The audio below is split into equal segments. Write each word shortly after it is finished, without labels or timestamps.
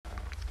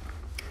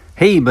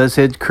Hey,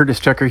 Buzzheads, Curtis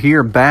Tucker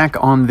here, back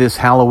on this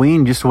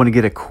Halloween. Just want to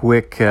get a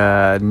quick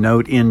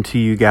note into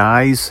you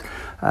guys.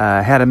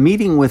 Had a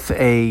meeting with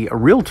a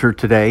realtor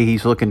today.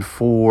 He's looking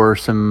for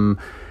some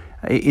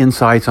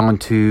insights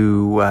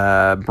onto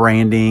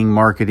branding,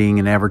 marketing,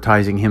 and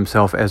advertising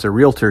himself as a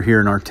realtor here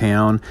in our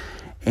town.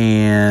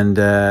 And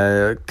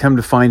come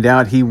to find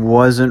out, he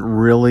wasn't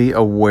really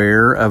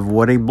aware of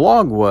what a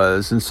blog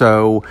was. And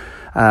so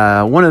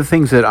one of the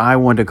things that I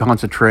want to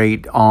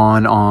concentrate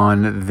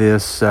on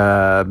this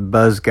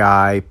Buzz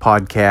Guy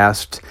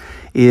podcast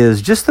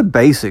is just the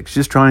basics,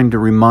 just trying to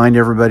remind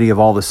everybody of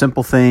all the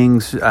simple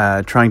things,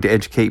 trying to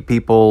educate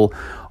people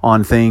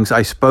on things.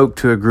 I spoke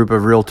to a group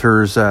of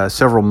realtors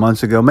several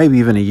months ago, maybe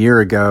even a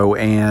year ago,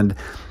 and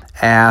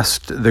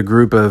asked the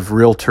group of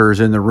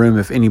realtors in the room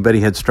if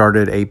anybody had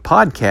started a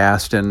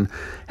podcast, and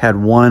had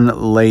one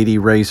lady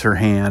raise her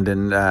hand.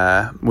 And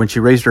when she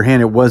raised her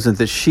hand, it wasn't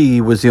that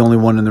she was the only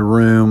one in the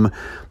room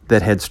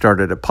that had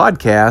started a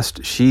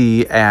podcast.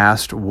 She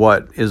asked,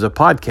 what is a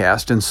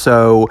podcast? And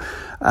so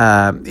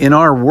in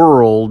our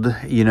world,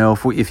 you know,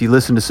 if you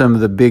listen to some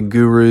of the big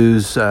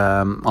gurus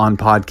on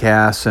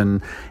podcasts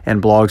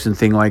and blogs and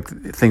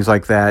things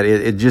like that,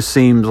 it just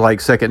seems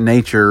like second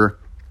nature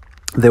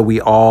that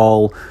we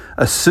all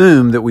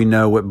assume that we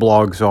know what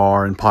blogs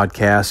are and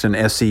podcasts and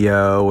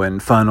SEO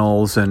and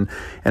funnels and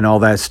all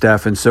that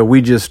stuff. And so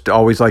we just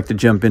always like to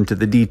jump into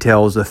the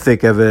details, the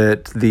thick of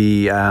it,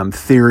 the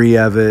theory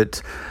of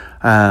it,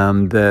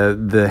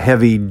 the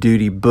heavy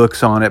duty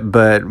books on it.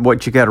 But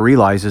what you got to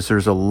realize is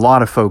there's a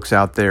lot of folks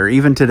out there,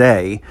 even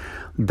today,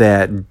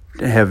 that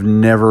have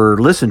never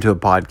listened to a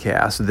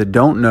podcast, that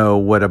don't know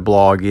what a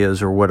blog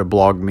is or what a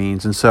blog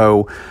means. And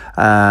so what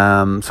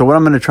I'm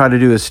going to try to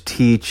do is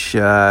teach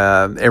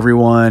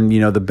everyone, you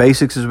know, the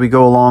basics as we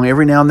go along.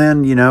 Every now and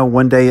then, you know,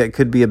 one day it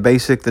could be a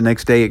basic, the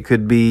next day it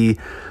could be,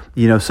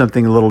 you know,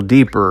 something a little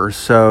deeper.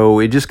 So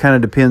it just kind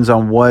of depends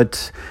on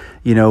what,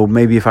 you know,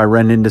 maybe if I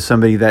run into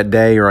somebody that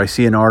day, or I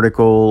see an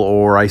article,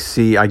 or I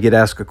get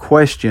asked a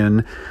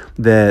question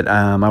that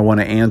I want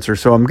to answer.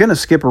 So I'm going to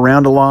skip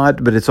around a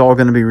lot, but it's all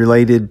going to be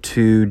related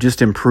to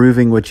just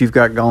improving what you've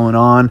got going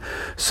on.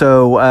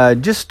 So I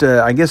guess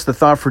the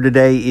thought for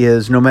today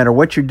is, no matter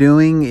what you're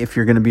doing, if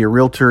you're going to be a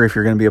realtor, if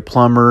you're going to be a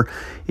plumber,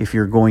 if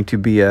you're going to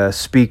be a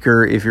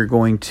speaker, if you're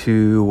going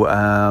to,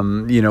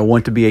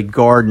 want to be a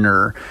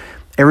gardener,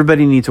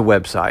 everybody needs a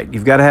website.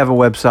 You've got to have a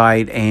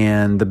website,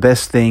 and the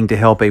best thing to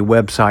help a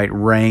website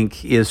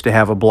rank is to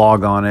have a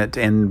blog on it.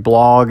 And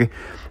blog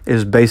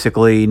is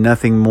basically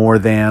nothing more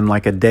than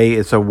like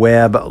it's a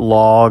web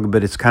log,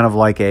 but it's kind of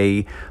like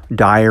a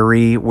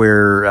diary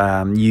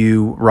where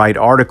you write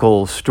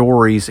articles,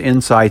 stories,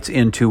 insights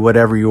into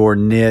whatever your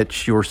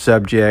niche, your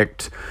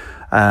subject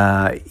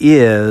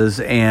is,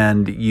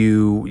 and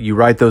you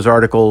write those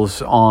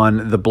articles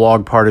on the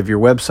blog part of your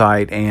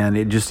website, and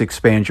it just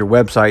expands your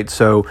website.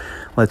 So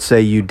let's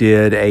say you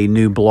did a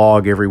new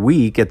blog every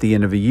week. At the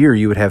end of a year,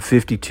 you would have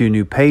 52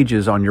 new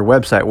pages on your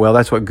website. Well,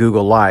 that's what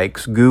Google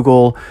likes.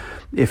 Google,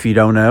 if you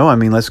don't know, I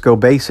mean, let's go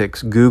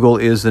basics. Google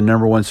is the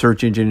number one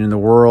search engine in the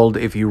world.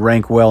 If you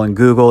rank well in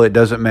Google, it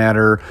doesn't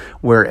matter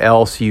where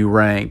else you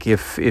rank.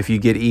 If you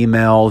get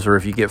emails, or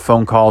if you get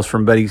phone calls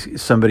from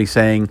somebody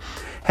saying,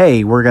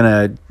 hey, we're going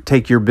to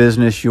take your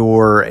business,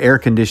 your air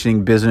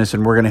conditioning business,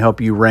 and we're going to help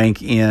you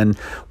rank in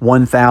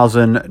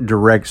 1,000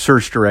 direct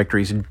search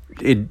directories,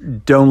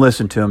 don't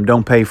listen to them.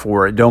 Don't pay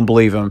for it. Don't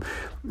believe them.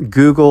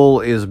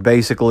 Google is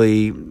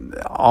basically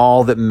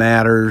all that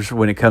matters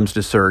when it comes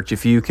to search.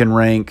 If you can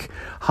rank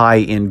high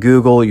in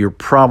Google, you're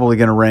probably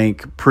going to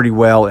rank pretty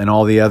well in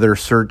all the other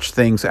search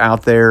things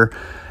out there.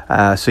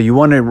 So you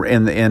want to,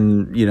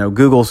 and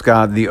Google's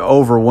got the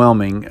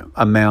overwhelming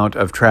amount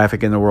of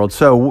traffic in the world.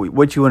 So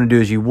what you want to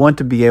do is you want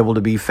to be able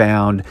to be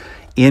found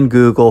in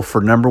Google for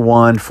number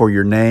one, for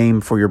your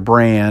name, for your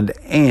brand,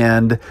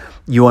 and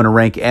you want to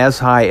rank as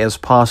high as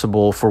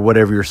possible for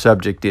whatever your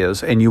subject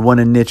is, and you want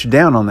to niche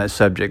down on that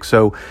subject.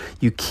 So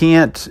you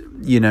can't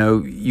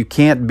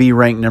be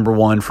ranked number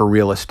one for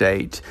real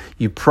estate.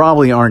 You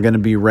probably aren't going to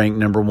be ranked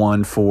number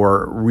one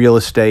for real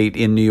estate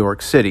in New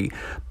York City,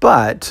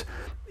 but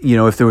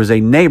if there was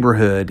a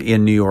neighborhood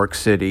in New York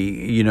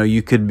City,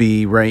 you could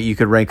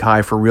rank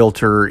high for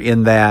realtor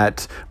in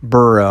that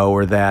borough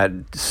or that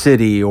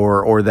city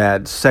or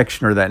that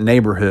section or that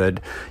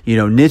neighborhood.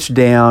 Niche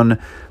down,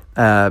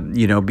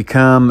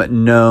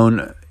 become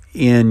known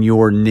in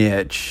your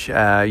niche.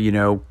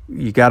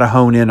 You got to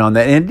hone in on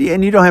that,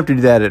 and you don't have to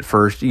do that at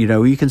first.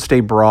 You can stay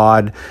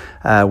broad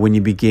when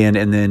you begin,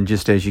 and then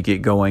just as you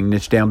get going,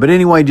 niche down. But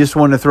anyway, just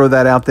want to throw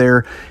that out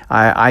there.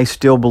 I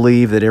still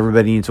believe that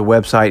everybody needs a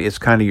website. It's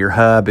kind of your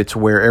hub. It's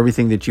where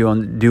everything that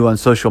you do on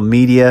social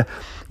media,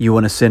 you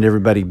want to send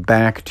everybody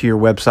back to your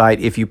website.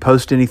 If you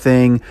post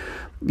anything,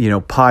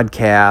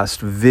 podcasts,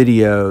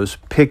 videos,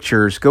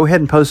 pictures, go ahead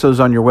and post those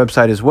on your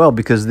website as well,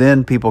 because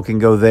then people can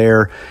go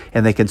there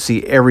and they can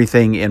see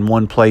everything in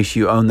one place.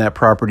 You own that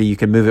property. You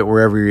can move it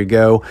wherever you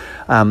go.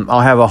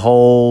 I'll have a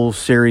whole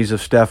series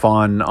of stuff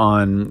on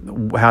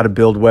how to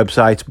build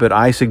websites, but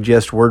I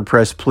suggest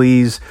WordPress.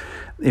 Please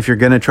if you're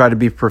going to try to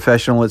be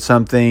professional at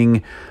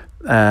something,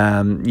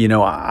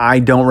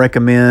 I don't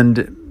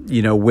recommend,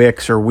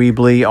 Wix or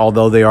Weebly,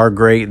 although they are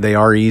great, they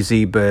are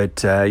easy. But,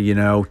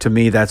 to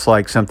me, that's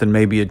like something,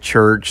 maybe a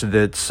church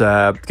that's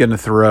going to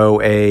throw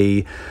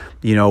a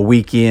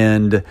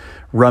weekend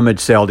rummage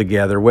sale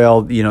together.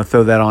 Well,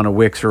 throw that on a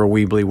Wix or a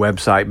Weebly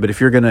website. But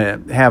if you're going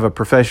to have a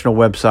professional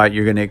website,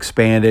 you're going to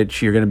expand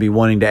it, you're going to be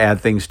wanting to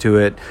add things to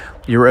it,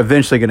 you're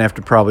eventually going to have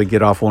to probably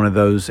get off one of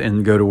those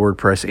and go to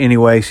WordPress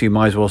anyway. So you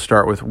might as well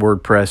start with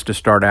WordPress to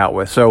start out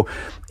with. So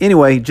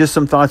anyway, just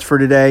some thoughts for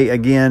today.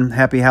 Again,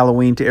 happy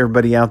Halloween to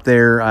everybody out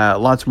there.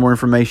 Lots more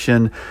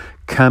information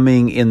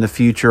coming in the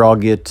future. I'll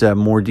get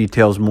more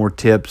details, more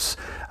tips.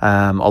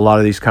 A lot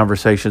of these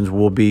conversations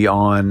will be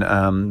on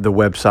the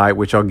website,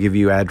 which I'll give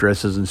you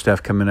addresses and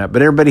stuff coming up.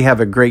 But everybody have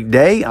a great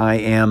day. I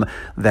am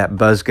that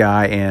Buzz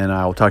Guy, and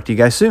I'll talk to you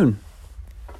guys soon.